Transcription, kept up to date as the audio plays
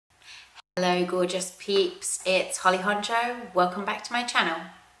Hello gorgeous peeps, it's Holly Honjo. Welcome back to my channel.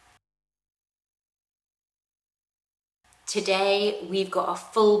 Today we've got a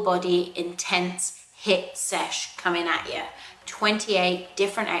full body intense HIIT sesh coming at you. 28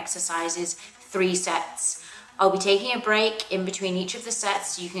 different exercises, 3 sets. I'll be taking a break in between each of the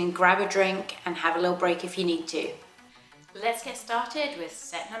sets so you can grab a drink and have a little break if you need to. Let's get started with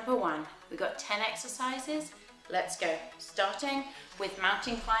set number 1. We've got 10 exercises. Let's go. Starting with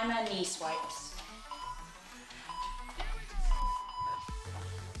mountain climber knee swipes.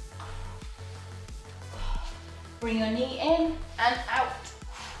 Bring your knee in and out.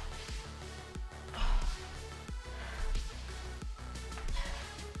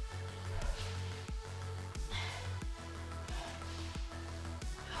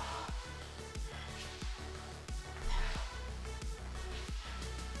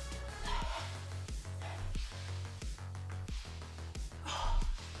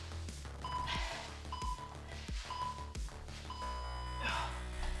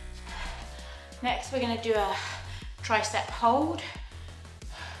 Next, we're going to do a tricep hold.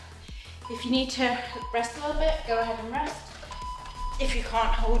 If you need to rest a little bit, go ahead and rest. If you can't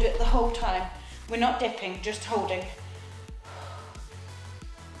hold it the whole time, we're not dipping, just holding.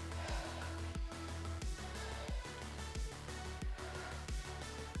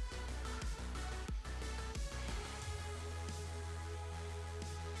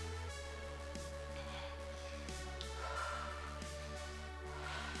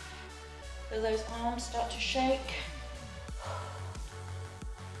 Feel those arms start to shake.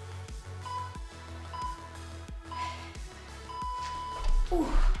 Ooh.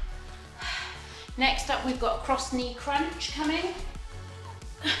 Next up, we've got a cross knee crunch coming.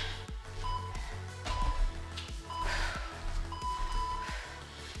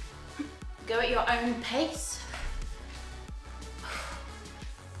 Go at your own pace.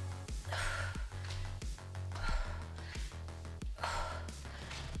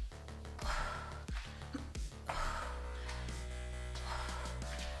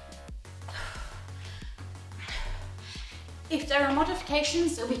 If there are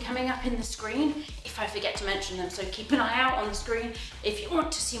modifications, they'll be coming up in the screen if I forget to mention them, so keep an eye out on the screen if you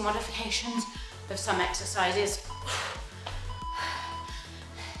want to see modifications of some exercises.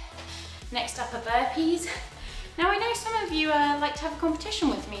 Next up are burpees. Now I know some of you like to have a competition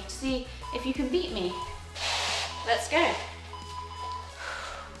with me to see if you can beat me. Let's go.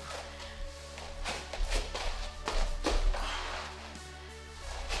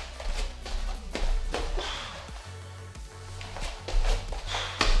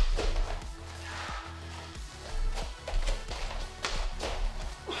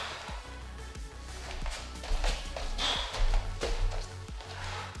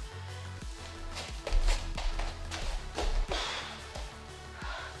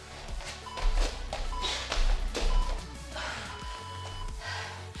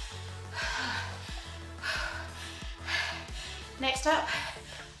 Next up,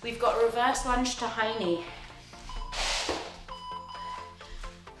 we've got reverse lunge to high knee.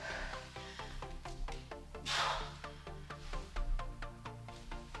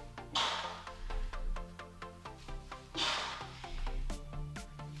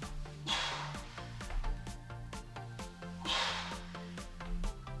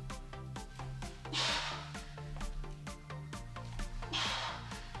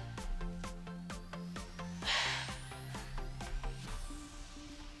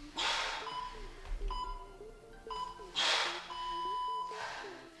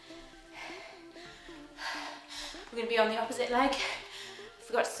 We're going to be on the opposite leg.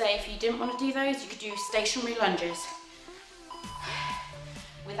 Forgot to say, if you didn't want to do those, you could do stationary lunges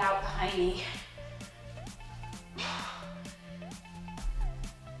without the high knee.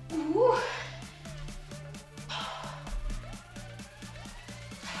 Ooh.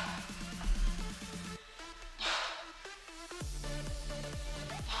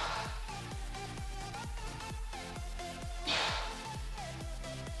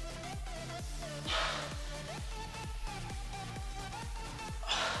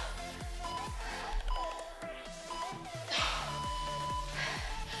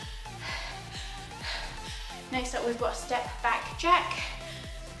 Next up, we've got a step back jack.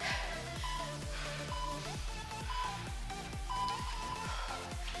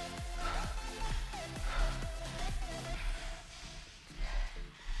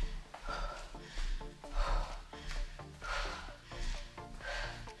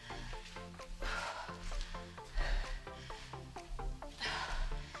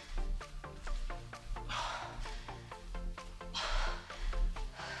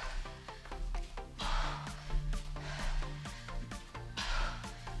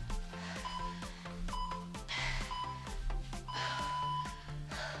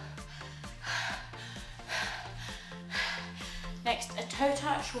 Next, a toe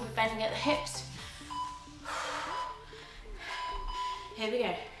touch. We'll be bending at the hips. Here we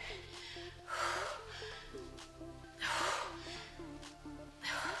go.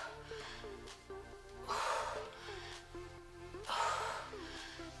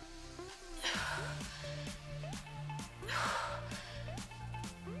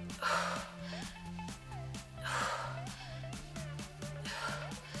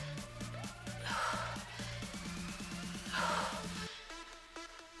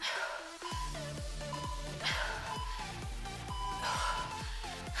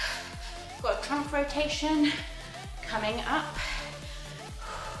 Got a trunk rotation coming up.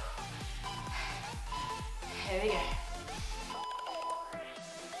 Here we go.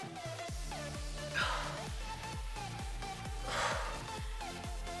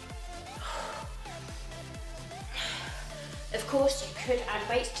 Of course, you could add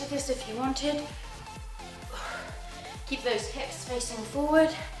weights to this if you wanted. Keep those hips facing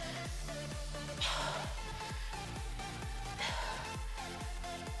forward.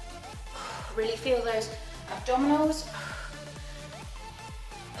 Really feel those abdominals.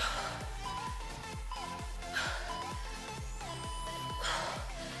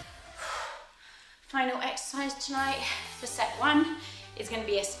 Final exercise tonight for set 1 is going to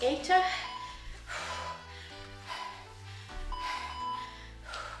be a skater.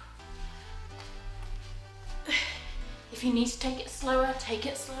 If you need to take it slower, take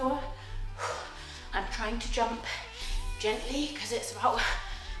it slower. I'm trying to jump gently because it's about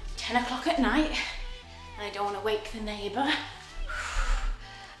 10 o'clock at night and I don't want to wake the neighbour.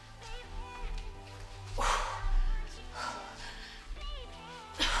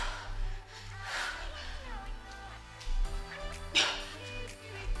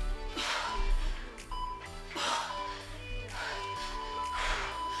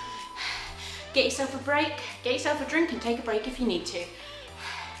 Get yourself a break, get yourself a drink and take a break if you need to.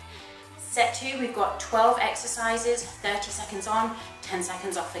 Set 2, we've got 12 exercises, 30 seconds on, 10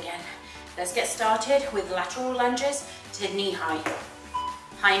 seconds off again. Let's get started with lateral lunges to knee high.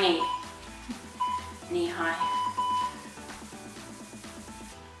 High knee, knee high.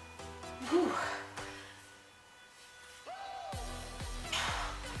 Whew.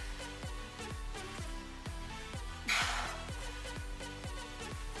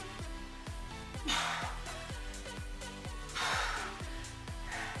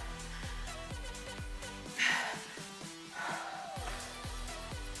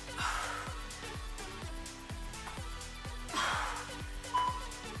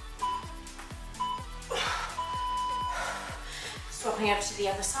 Swapping over to the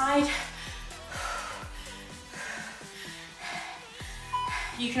other side.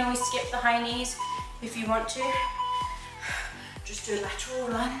 You can always skip the high knees if you want to. Just do a lateral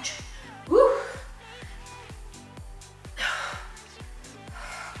lunge. Woo!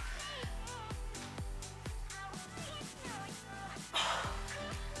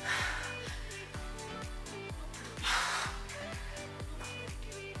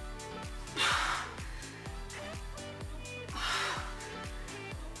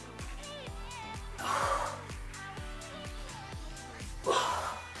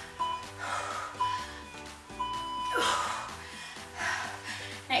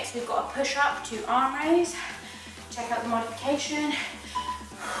 Next, we've got a push up to arm raise. Check out the modification.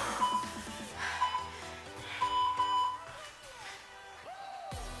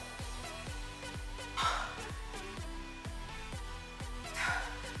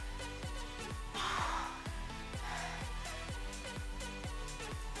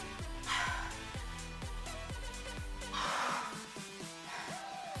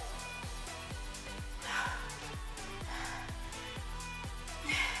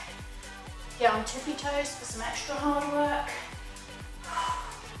 Get on tippy toes for some extra hard work.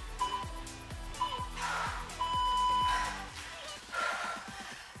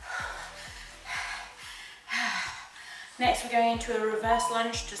 Next, we're going into a reverse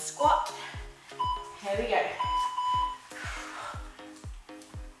lunge to squat. Here we go.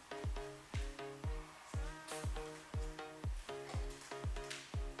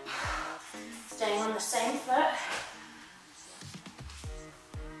 Staying on the same foot.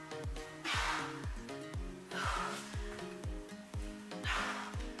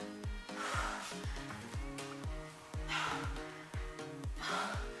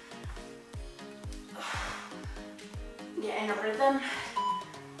 Get in a rhythm.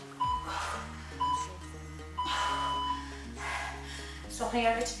 Swapping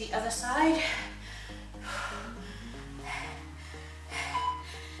over to the other side.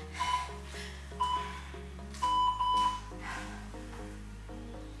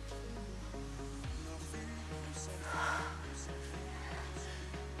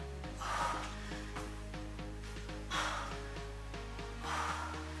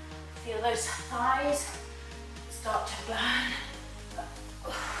 Feel those thighs start to burn.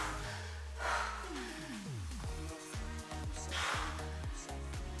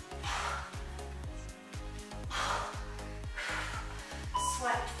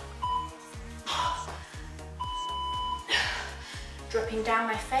 Sweat dripping down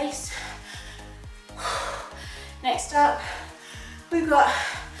my face. Next up, we've got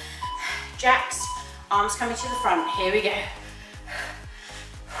jacks, arms coming to the front. Here we go.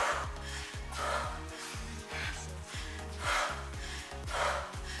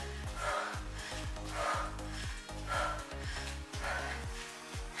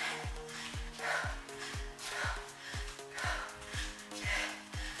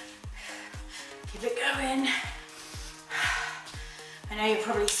 Keep it going. I know you're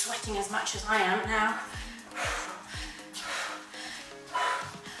probably sweating as much as I am now.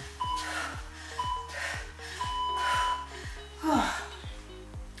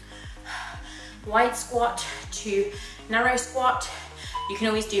 Wide squat to narrow squat. You can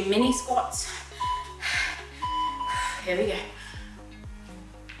always do mini squats. Here we go.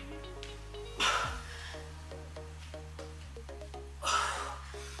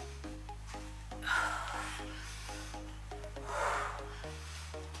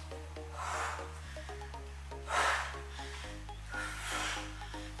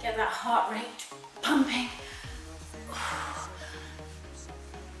 Get that heart rate pumping.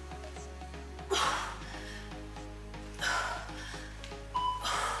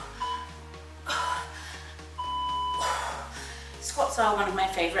 Squats are one of my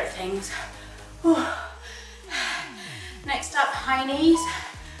favorite things. Next up, high knees.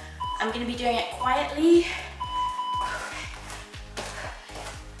 I'm going to be doing it quietly.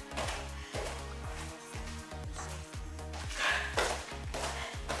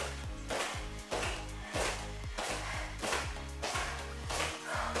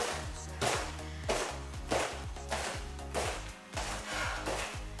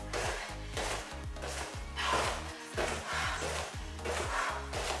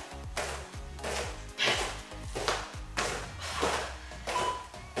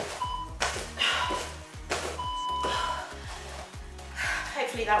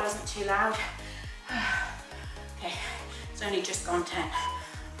 Hopefully that wasn't too loud. Okay, it's only just gone 10.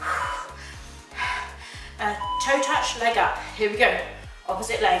 Toe touch, leg up. Here we go.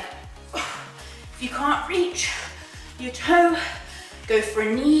 Opposite leg. If you can't reach your toe, go for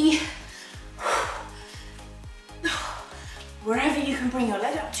a knee. Wherever you can bring your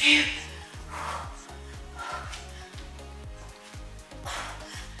leg up to.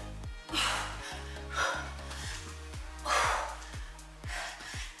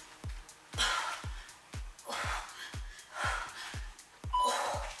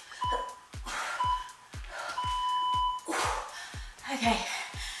 Okay,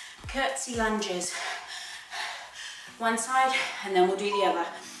 curtsy lunges. One side and then we'll do the other.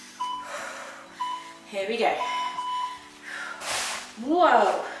 Here we go.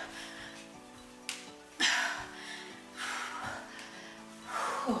 Whoa.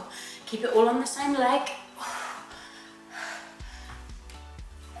 Keep it all on the same leg.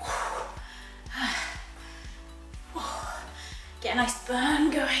 Get a nice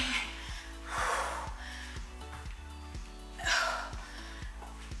burn going.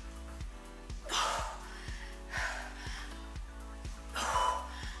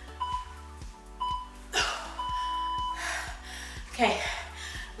 Okay,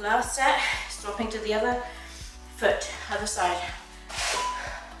 last set, swapping to the other foot, other side.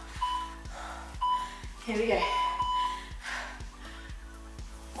 Here we go.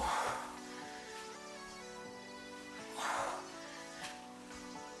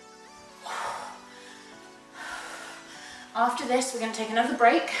 After this, we're going to take another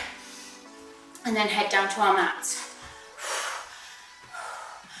break and then head down to our mats.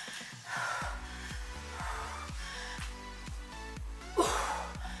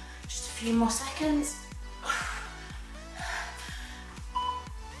 Just a few more seconds.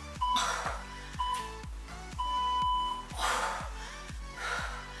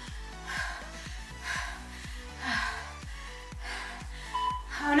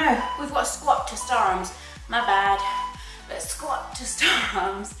 Oh no, we've got a squat to star arms. My bad. Let's squat to star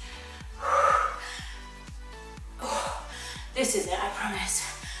arms. This is it, I promise.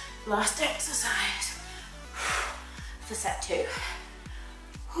 Last exercise for set 2.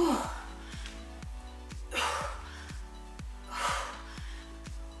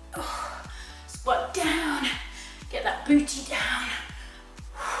 Squat down, get that booty down.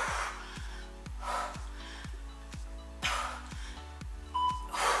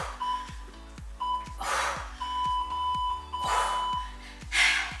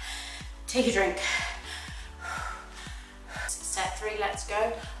 Take a drink. Set 3, let's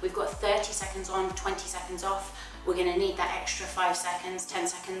go. We've got 30 seconds on, 20 seconds off. We're gonna need that extra 5 seconds, 10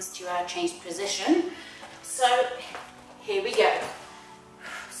 seconds to change position. So here we go.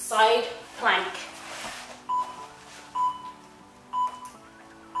 Side plank.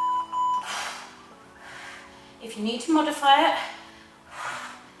 If you need to modify it,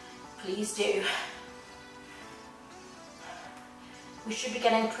 please do. We should be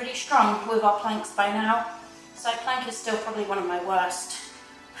getting pretty strong with our planks by now. Side plank is still probably one of my worst.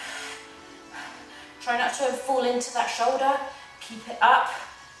 Try not to fall into that shoulder. Keep it up.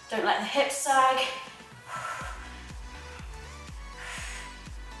 Don't let the hips sag.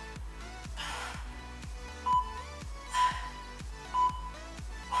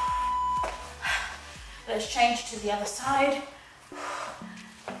 Let's change to the other side.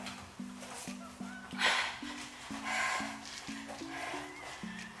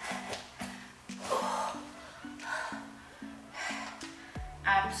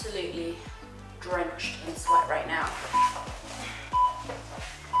 Absolutely drenched in sweat right now.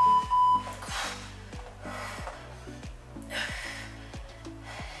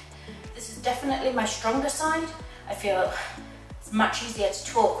 This is definitely my stronger side. I feel it's much easier to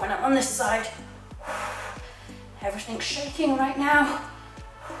talk when I'm on this side. Everything's shaking right now.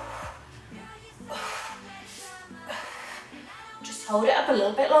 Just hold it up a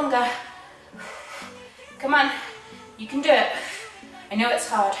little bit longer. Come on, you can do it. I know it's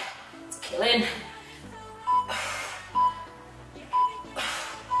hard. It's killing.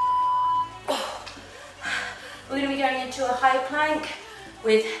 We're going to be going into a high plank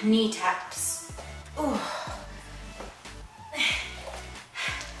with knee taps. Ooh.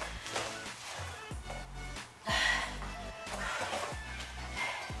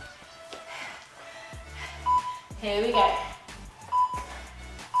 Here we go.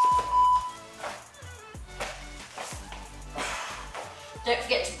 Don't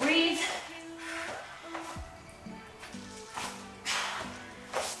forget to breathe.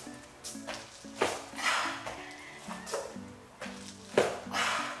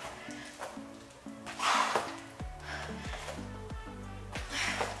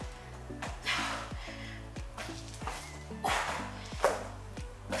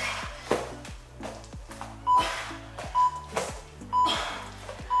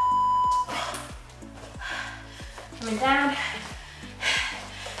 Coming down,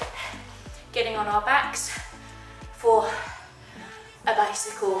 getting on our backs for a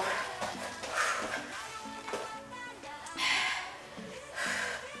bicycle.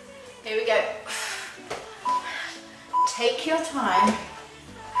 Here we go. Take your time.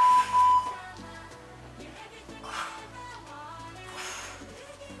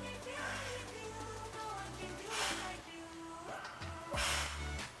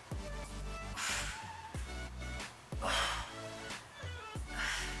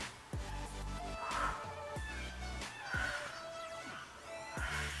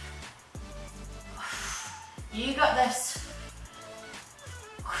 You got this.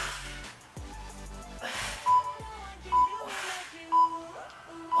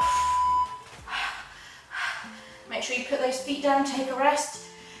 Make sure you put those feet down, take a rest,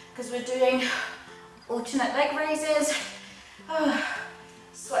 because we're doing alternate leg raises. Oh,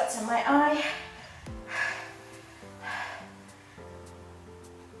 sweat's in my eye.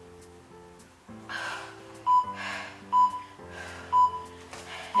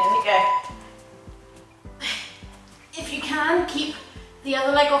 There we go. If you can, keep the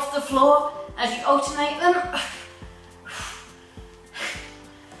other leg off the floor as you alternate them.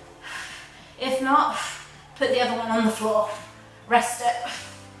 If not, put the other one on the floor. Rest it.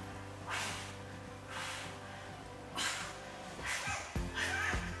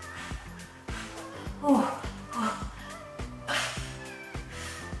 Ooh.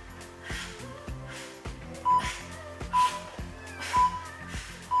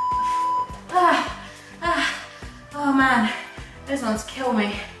 Oh man, those ones kill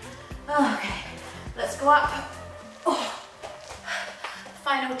me. Oh, okay, let's go up. Oh.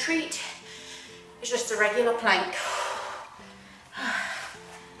 Final treat is just a regular plank.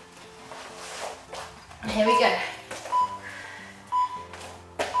 Here we go.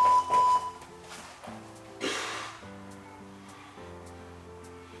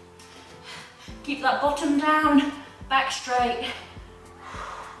 Keep that bottom down, back straight.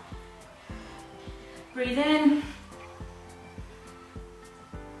 Breathe in.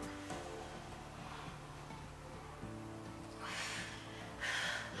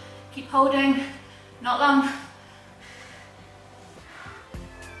 Keep holding, not long.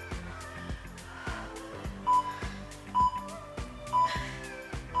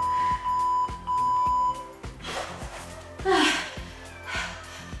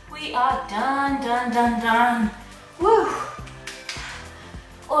 We are done, done, done, done. Woo!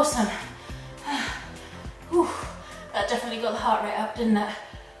 Awesome. Whew. That definitely got the heart rate up, didn't it?